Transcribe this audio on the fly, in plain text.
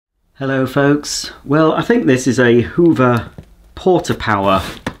Hello folks. Well, I think this is a Hoover Portapower.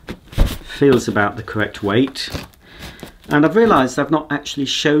 Feels about the correct weight. And I've realised I've not actually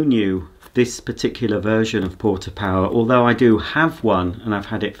shown you this particular version of Portapower, although I do have one and I've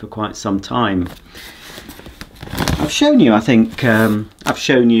had it for quite some time. I've shown you, I think, I've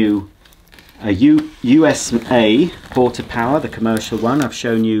shown you a USA Portapower, the commercial one. I've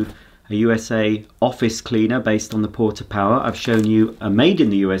shown you a USA office cleaner based on the Portapower. I've shown you a made in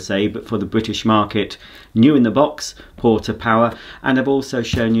the USA but for the British market, new in the box Portapower, and I've also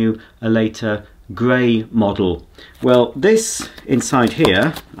shown you a later grey model. Well, this inside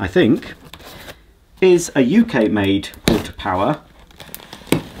here, I think, is a UK made Portapower,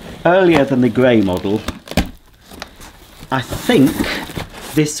 earlier than the grey model. I think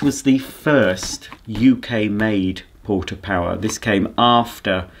this was the first UK made Portapower. This came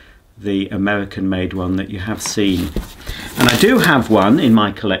after the American made one that you have seen. And I do have one in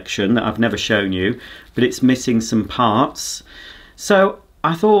my collection that I've never shown you, but it's missing some parts. So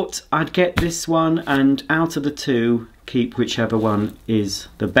I thought I'd get this one, and out of the two, keep whichever one is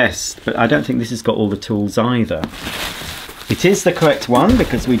the best. But I don't think this has got all the tools either. It is the correct one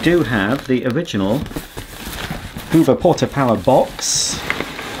because we do have the original Hoover Portapower box.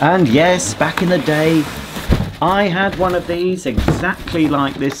 And yes, back in the day, I had one of these exactly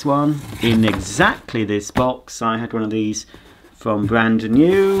like this one, in exactly this box. I had one of these from brand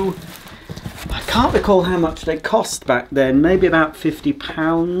new. I can't recall how much they cost back then, maybe about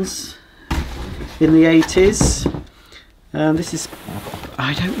 £50 in the 80s. This is,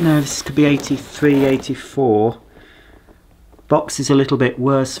 I don't know, this could be 83, 84. Box is a little bit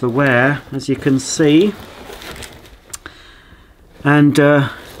worse for wear, as you can see. And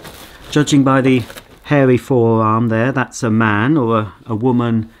judging by the hairy forearm there, that's a man or a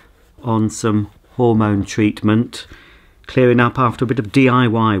woman on some hormone treatment, clearing up after a bit of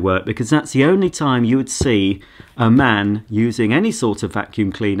DIY work, because that's the only time you would see a man using any sort of vacuum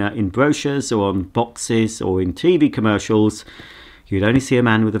cleaner in brochures or on boxes or in TV commercials. You'd only see a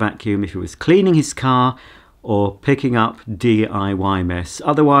man with a vacuum if he was cleaning his car or picking up DIY mess.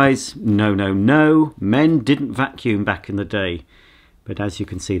 Otherwise, no, men didn't vacuum back in the day. But as you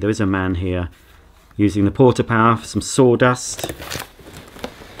can see, there is a man here using the Portapower for some sawdust.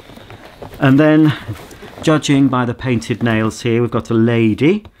 And then, judging by the painted nails here, we've got a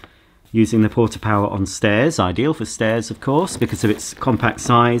lady using the Portapower on stairs. Ideal for stairs, of course, because of its compact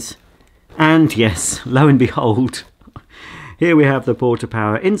size. And yes, lo and behold, here we have the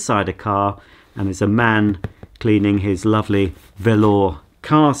Portapower inside a car, and there's a man cleaning his lovely velour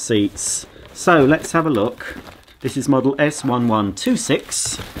car seats. So let's have a look. This is model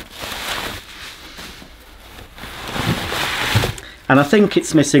S1126. And I think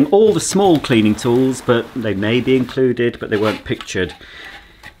it's missing all the small cleaning tools, but they may be included, but they weren't pictured.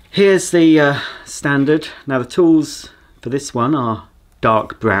 Here's the standard. Now the tools for this one are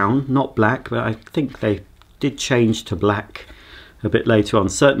dark brown, not black, but I think they did change to black a bit later on.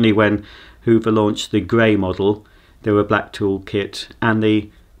 Certainly when Hoover launched the grey model, there were a black tool kit, and the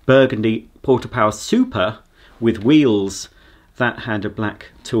burgundy Portapower Super with wheels, that had a black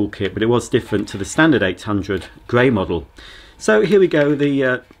toolkit, but it was different to the standard 800 grey model. So here we go,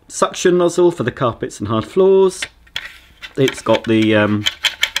 the suction nozzle for the carpets and hard floors. It's got the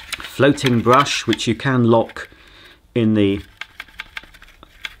floating brush, which you can lock in the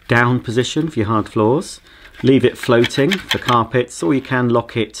down position for your hard floors. Leave it floating for carpets, or you can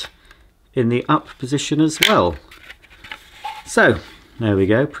lock it in the up position as well. So there we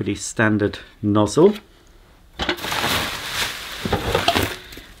go, pretty standard nozzle.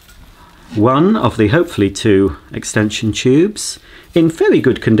 One of the hopefully two extension tubes, in very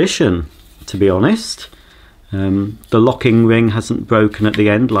good condition, to be honest. The locking ring hasn't broken at the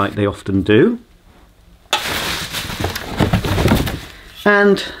end like they often do.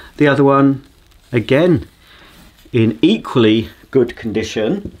 And the other one, again, in equally good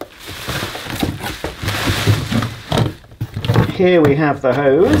condition. Here we have the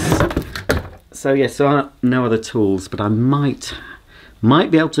hose. So yes, there are no other tools, but I might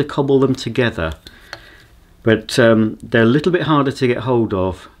be able to cobble them together, but they're a little bit harder to get hold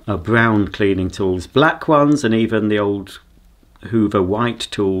of, brown cleaning tools. Black ones and even the old Hoover white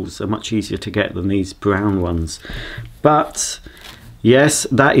tools are much easier to get than these brown ones. But yes,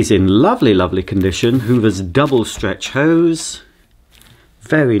 that is in lovely condition. Hoover's double stretch hose,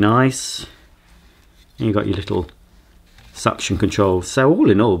 very nice. And you've got your little suction control. So all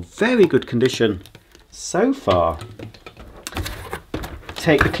in all, very good condition so far.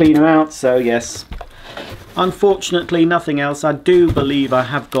 Take the cleaner out, so yes, unfortunately nothing else. I do believe I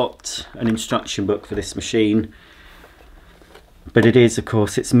have got an instruction book for this machine, but it is, of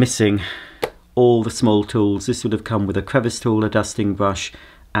course, it's missing all the small tools. This would have come with a crevice tool, a dusting brush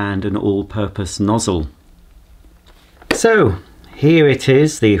and an all-purpose nozzle. So here it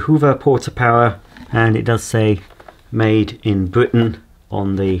is, the Hoover Portapower, and it does say made in Britain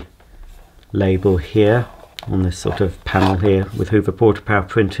on the label here, on this sort of panel here with Hoover Portapower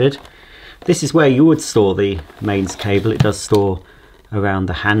printed. This is where you would store the mains cable. It does store around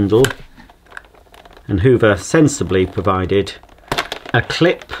the handle, and Hoover sensibly provided a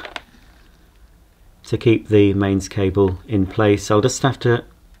clip to keep the mains cable in place. I'll just have to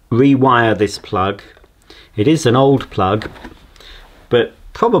rewire this plug. It is an old plug, but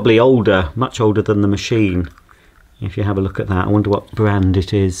probably older, much older than the machine. If you have a look at that, I wonder what brand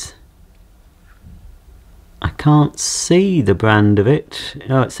it is. I can't see the brand of it.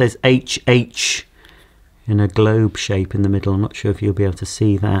 Oh, it says HH in a globe shape in the middle. I'm not sure if you'll be able to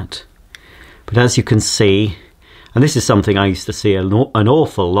see that. But as you can see, and this is something I used to see an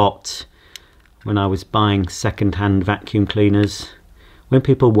awful lot when I was buying second-hand vacuum cleaners. When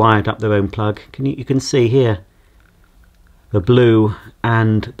people wired up their own plug, you can see here the blue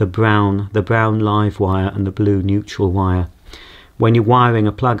and the brown live wire and the blue neutral wire. When you're wiring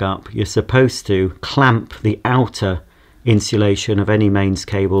a plug up, you're supposed to clamp the outer insulation of any mains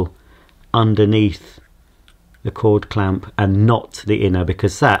cable underneath the cord clamp and not the inner,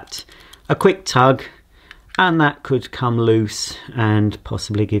 because that, a quick tug and that could come loose and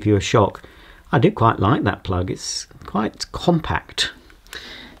possibly give you a shock. I do quite like that plug, it's quite compact.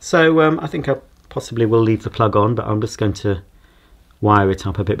 So I think I possibly will leave the plug on, but I'm just going to wire it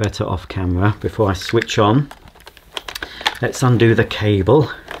up a bit better off camera before I switch on. Let's undo the cable.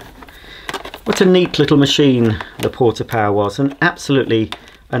 What a neat little machine the Portapower was, and absolutely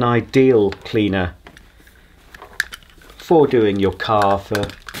an ideal cleaner for doing your car, for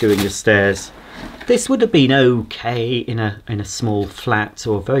doing your stairs. This would have been okay in a small flat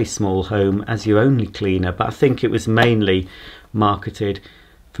or very small home as your only cleaner, but I think it was mainly marketed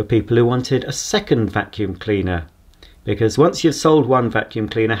for people who wanted a second vacuum cleaner, because once you've sold one vacuum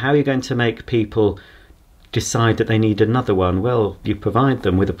cleaner, how are you going to make people decide that they need another one? Well, you provide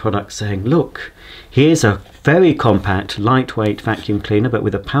them with a product saying, look, here's a very compact, lightweight vacuum cleaner but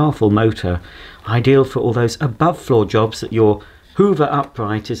with a powerful motor, ideal for all those above floor jobs that your Hoover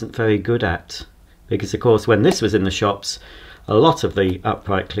upright isn't very good at. Because of course when this was in the shops, a lot of the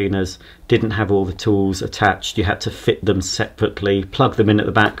upright cleaners didn't have all the tools attached. You had to fit them separately, plug them in at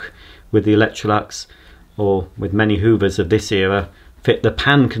the back with the Electrolux, or with many Hoovers of this era, fit the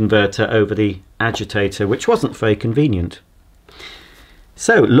pan converter over the agitator, which wasn't very convenient.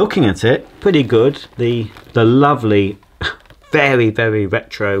 So looking at it, pretty good. The lovely, very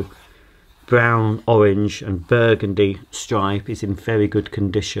retro brown, orange and burgundy stripe is in very good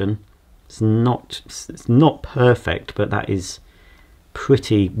condition. It's not perfect, but that is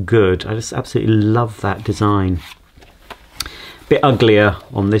pretty good. I just absolutely love that design. Bit uglier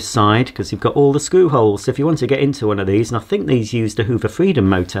on this side because you've got all the screw holes. So if you want to get into one of these, and I think these used a Hoover Freedom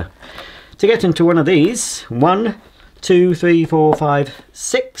motor. To get into one of these, 1, 2, 3, 4, 5,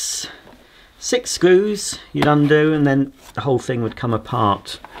 6 screws you'd undo, and then the whole thing would come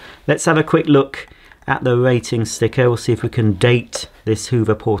apart. Let's have a quick look at the rating sticker. We'll see if we can date this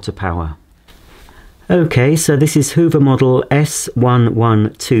Hoover Portapower. Okay, so this is Hoover model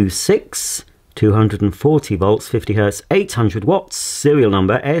S1126, 240 volts, 50 hertz, 800 watts, serial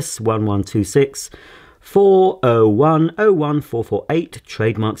number S1126 401-01448,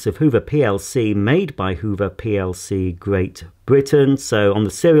 trademarks of Hoover PLC, made by Hoover PLC, Great Britain. So on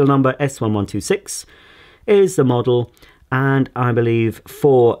the serial number S1126 is the model, and I believe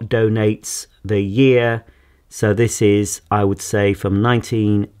 4 donates the year. So this is, I would say, from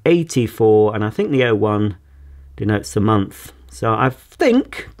 1984, and I think the 01 denotes the month. So I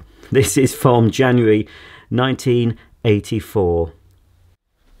think this is from January 1984.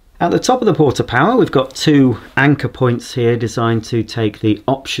 At the top of the Portapower, we've got 2 anchor points here designed to take the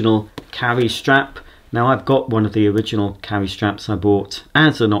optional carry strap. Now I've got one of the original carry straps I bought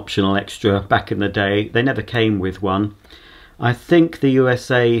as an optional extra back in the day. They never came with one. I think the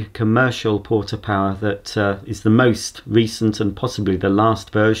USA commercial Portapower that is the most recent and possibly the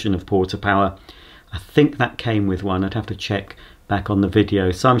last version of Portapower, I think that came with one. I'd have to check back on the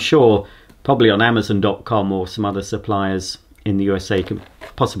video. So I'm sure probably on Amazon.com or some other suppliers in the USA you can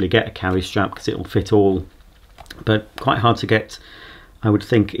possibly get a carry strap because it'll fit all. But quite hard to get, I would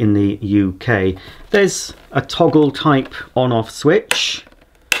think, in the UK. There's a toggle type on-off switch,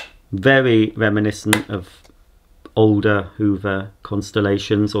 very reminiscent of older Hoover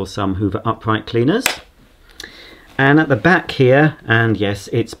Constellations or some Hoover upright cleaners. And at the back here, and yes,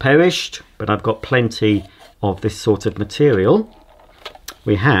 it's perished, but I've got plenty of this sort of material.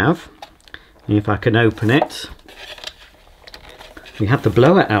 we have, if I can open it, we have the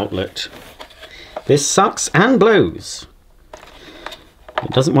blower outlet. This sucks and blows.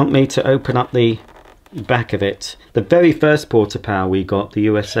 It doesn't want me to open up the back of it. The very first Portapower we got, the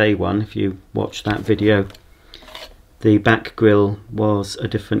USA one, if you watched that video, the back grille was a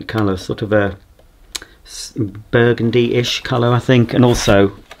different colour, sort of a burgundy-ish colour I think, and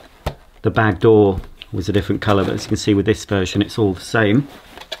also the bag door was a different colour, but as you can see with this version it's all the same.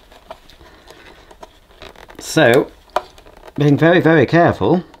 So, being very, very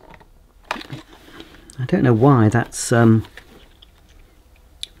careful. I don't know why that's that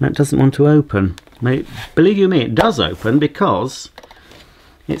doesn't want to open. Believe you me, it does open because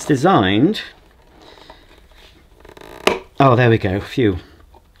it's designed. Oh, there we go. Phew.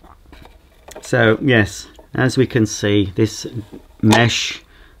 So yes, as we can see, this mesh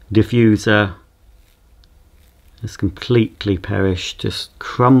diffuser has completely perished, just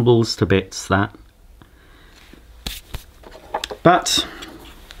crumbles to bits, that. But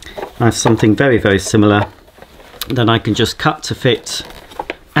I have something very, very similar that I can just cut to fit,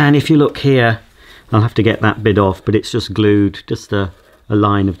 and if you look here, I'll have to get that bit off, but it's just glued, just a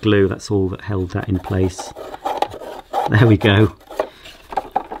line of glue, that's all that held that in place. There we go.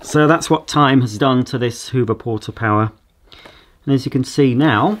 So that's what time has done to this Hoover Portapower. And as you can see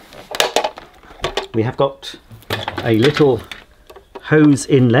now, we have got a little hose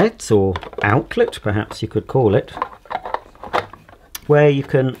inlet, or outlet perhaps you could call it, where you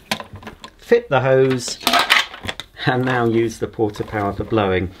can fit the hose and now use the Portapower for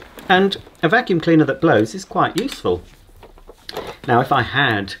blowing. And a vacuum cleaner that blows is quite useful. Now if I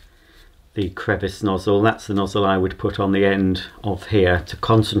had the crevice nozzle, that's the nozzle I would put on the end of here to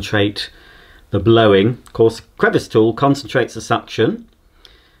concentrate the blowing. Of course, crevice tool concentrates the suction,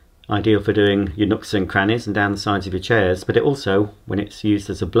 ideal for doing your nooks and crannies and down the sides of your chairs, but it also, when it's used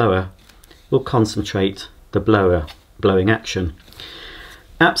as a blower, will concentrate the blowing action.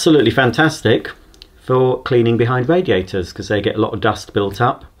 Absolutely fantastic for cleaning behind radiators because they get a lot of dust built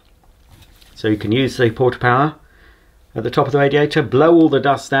up. So you can use the Portapower at the top of the radiator, blow all the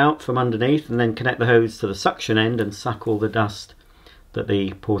dust out from underneath, and then connect the hose to the suction end and suck all the dust that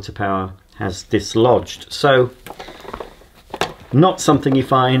the Portapower has dislodged. So not something you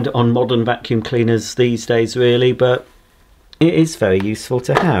find on modern vacuum cleaners these days really, but it is very useful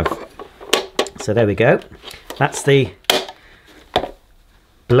to have. So there we go, that's the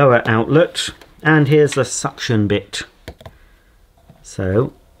blower outlet, and here's the suction bit.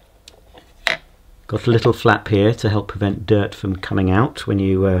 So got a little flap here to help prevent dirt from coming out when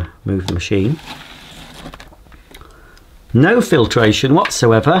you move the machine. No filtration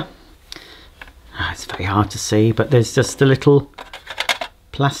whatsoever. It's very hard to see, but there's just a little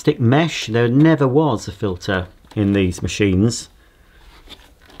plastic mesh. There never was a filter in these machines.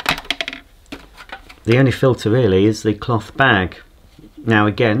 The only filter really is the cloth bag. Now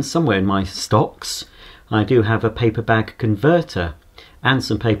again, somewhere in my stocks I do have a paper bag converter and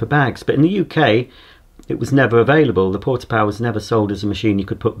some paper bags, but in the UK it was never available. The Portapower was never sold as a machine you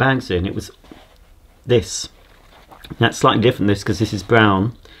could put bags in. It was this. That's slightly different, this, because this is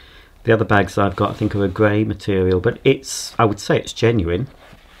brown. The other bags I've got I think are a grey material, but it's, I would say it's genuine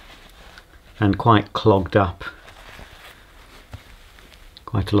and quite clogged up.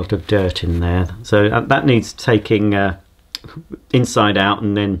 Quite a lot of dirt in there, so that needs taking inside out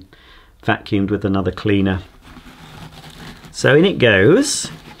and then vacuumed with another cleaner. So in it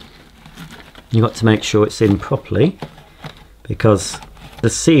goes. You've got to make sure it's in properly because the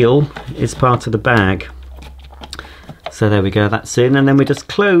seal is part of the bag. So there we go, that's in, and then we just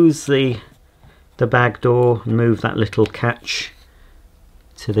close the bag door and move that little catch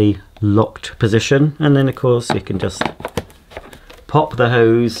to the locked position, and then of course you can just pop the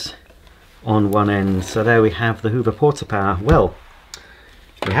hose on one end. So there we have the Hoover Portapower. Well,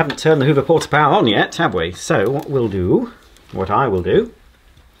 we haven't turned the Hoover Portapower on yet, have we? So what I will do,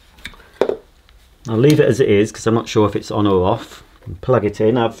 I'll leave it as it is because I'm not sure if it's on or off. Plug it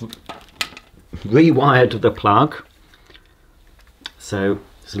in. I've rewired the plug, so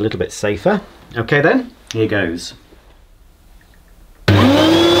it's a little bit safer. Okay then, here goes.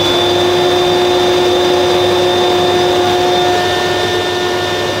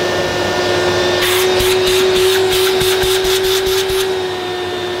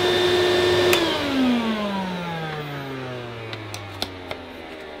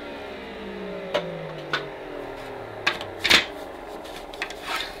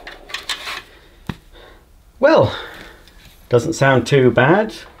 Well, doesn't sound too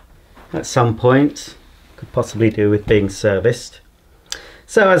bad. At some point, could possibly do with being serviced.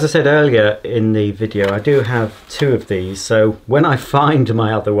 So as I said earlier in the video, I do have 2 of these, so when I find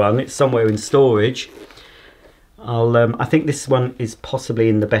my other one, it's somewhere in storage, I think this one is possibly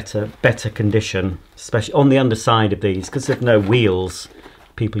in the better condition, especially on the underside of these, because there's no wheels.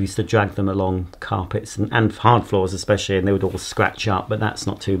 People used to drag them along carpets and hard floors especially, and they would all scratch up, but that's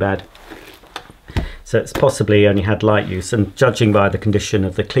not too bad. So it's possibly only had light use, and judging by the condition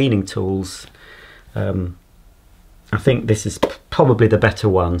of the cleaning tools, I think this is probably the better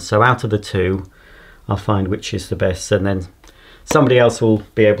one. So out of the 2, I'll find which is the best, and then somebody else will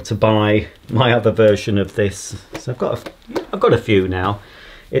be able to buy my other version of this. So I've got a few now.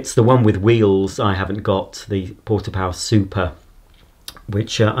 It's the one with wheels I haven't got, the Portapower Super,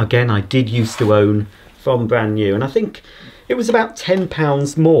 which again I did used to own from brand new, and I think it was about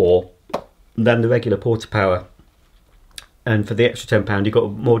 £10 more than the regular Portapower. And for the extra £10 you got a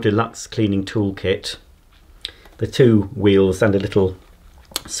more deluxe cleaning tool kit, the 2 wheels and a little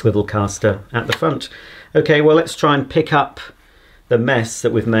swivel caster at the front. Okay, well, let's try and pick up the mess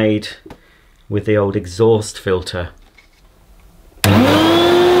that we've made with the old exhaust filter.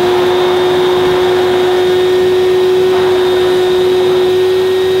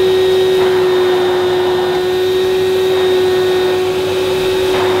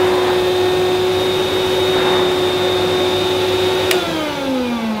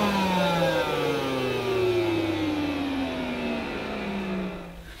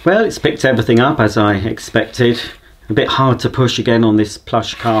 Well, it's picked everything up as I expected. A bit hard to push again on this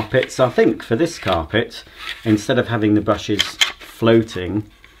plush carpet, so I think for this carpet, instead of having the brushes floating,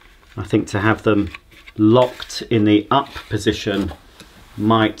 I think to have them locked in the up position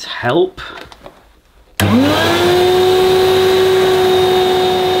might help.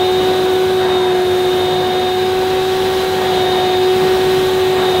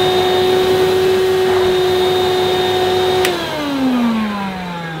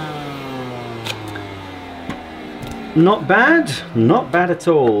 Not bad, not bad at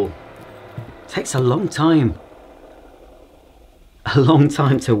all. Takes a long time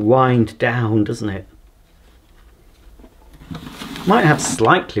to wind down, doesn't it? Might have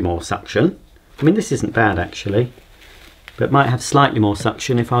slightly more suction. I mean, this isn't bad actually, but might have slightly more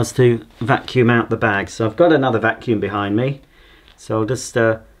suction if I was to vacuum out the bag. So I've got another vacuum behind me, so I'll just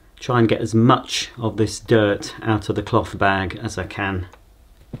try and get as much of this dirt out of the cloth bag as I can.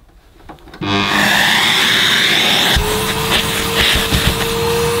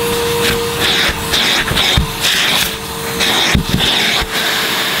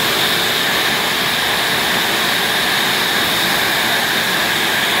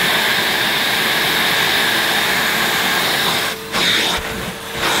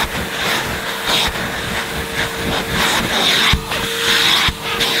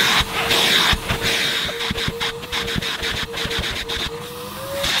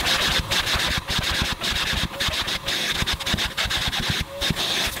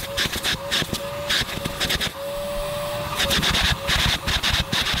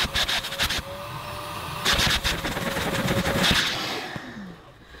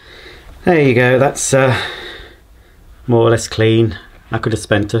 There you go, that's more or less clean. I could have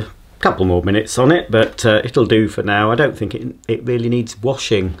spent a couple more minutes on it, but it'll do for now. I don't think it really needs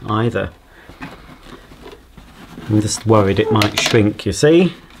washing either. I'm just worried it might shrink, you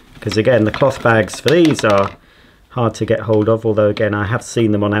see, because again the cloth bags for these are hard to get hold of, although again I have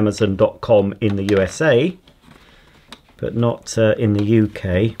seen them on Amazon.com in the USA, but not in the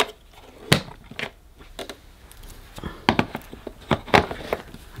UK.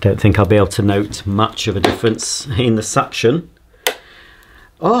 Don't think I'll be able to note much of a difference in the suction.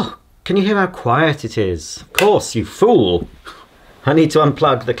 Oh, can you hear how quiet it is? Of course, you fool. I need to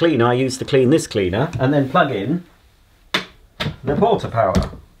unplug the cleaner I used to clean this cleaner and then plug in the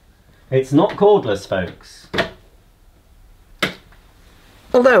Portapower. It's not cordless, folks.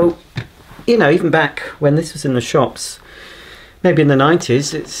 Although, you know, even back when this was in the shops, maybe in the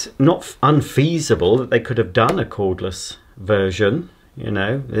 90s, it's not unfeasible that they could have done a cordless version. You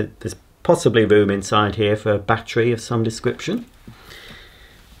know, there's possibly room inside here for a battery of some description.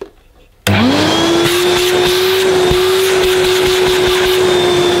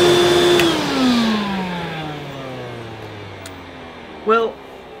 Well,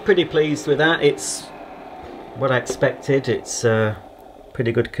 pretty pleased with that. It's what I expected. It's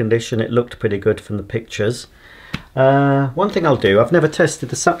pretty good condition. It looked pretty good from the pictures. One thing I'll do, I've never tested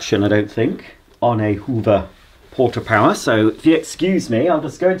the suction, I don't think, on a Hoover Portapower, so if you excuse me, I'll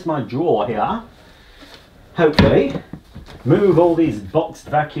just go into my drawer here, hopefully, move all these boxed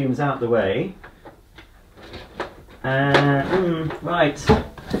vacuums out the way, right,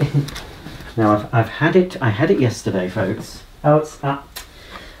 now I had it yesterday, folks. Oh, it's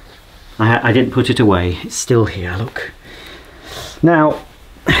I didn't put it away, it's still here, look. Now,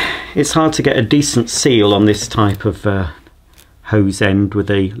 it's hard to get a decent seal on this type of hose end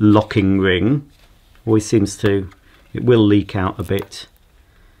with a locking ring. Always seems to, it will leak out a bit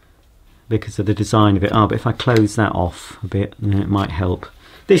because of the design of it. But if I close that off a bit, then it might help.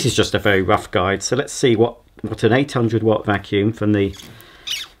 This is just a very rough guide, so let's see what an 800 watt vacuum from the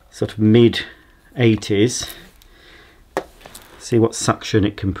sort of mid 80s, see what suction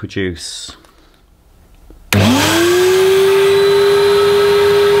it can produce.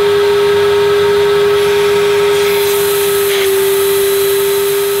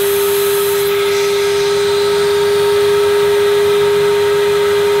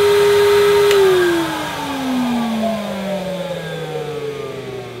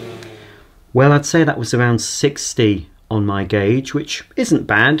 Well, I'd say that was around 60 on my gauge, which isn't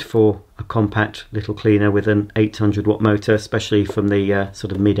bad for a compact little cleaner with an 800 watt motor, especially from the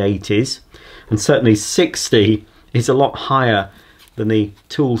sort of mid 80s. And certainly 60 is a lot higher than the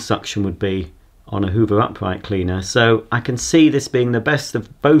tool suction would be on a Hoover upright cleaner. So I can see this being the best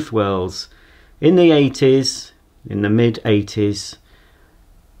of both worlds. In the 80s, in the mid 80s,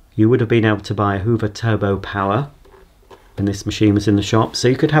 you would have been able to buy a Hoover Turbopower when this machine was in the shop. So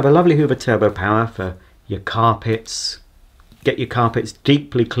you could have a lovely Hoover Turbopower for your carpets, get your carpets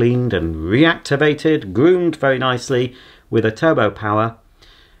deeply cleaned and reactivated, groomed very nicely with a Turbopower,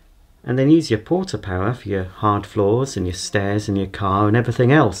 and then use your Portapower for your hard floors and your stairs in your car and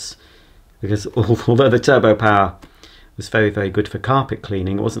everything else. Because although the Turbopower was very, very good for carpet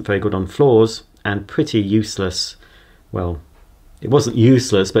cleaning, it wasn't very good on floors and pretty useless. Well, it wasn't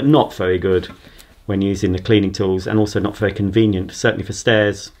useless, but not very good when using the cleaning tools, and also not very convenient. Certainly for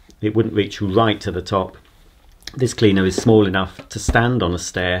stairs, it wouldn't reach right to the top. This cleaner is small enough to stand on a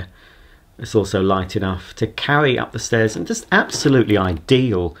stair. It's also light enough to carry up the stairs, and just absolutely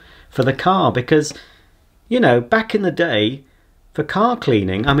ideal for the car, because, you know, back in the day, for car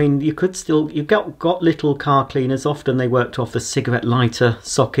cleaning, I mean, you got little car cleaners. Often they worked off the cigarette lighter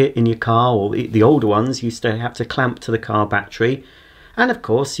socket in your car, or the older ones used to have to clamp to the car battery. And of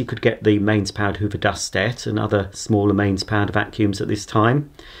course you could get the mains powered Hoover Dustet and other smaller mains powered vacuums at this time.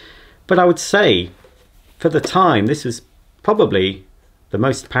 But I would say for the time this was probably the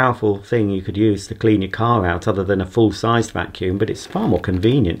most powerful thing you could use to clean your car out, other than a full-sized vacuum, but it's far more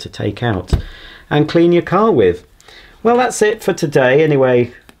convenient to take out and clean your car with. Well, that's it for today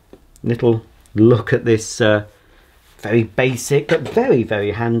anyway. Little look at this very basic but very,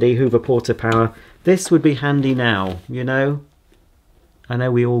 very handy Hoover Portapower. This would be handy now, you know. I know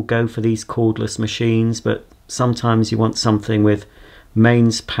we all go for these cordless machines, but sometimes you want something with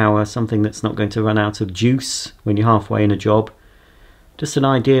mains power, something that's not going to run out of juice when you're halfway in a job. Just an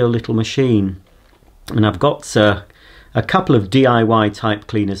ideal little machine. And I've got a couple of DIY type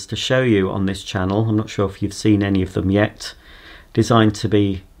cleaners to show you on this channel. I'm not sure if you've seen any of them yet. Designed to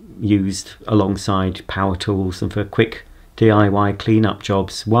be used alongside power tools and for quick DIY cleanup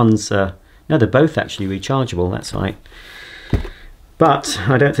jobs. One's, no, they're both actually rechargeable, that's right. But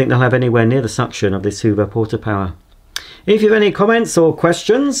I don't think they'll have anywhere near the suction of this Hoover Portapower. If you have any comments or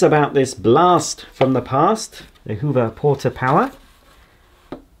questions about this blast from the past, the Hoover Portapower,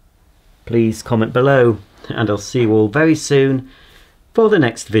 please comment below, and I'll see you all very soon for the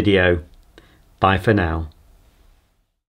next video. Bye for now.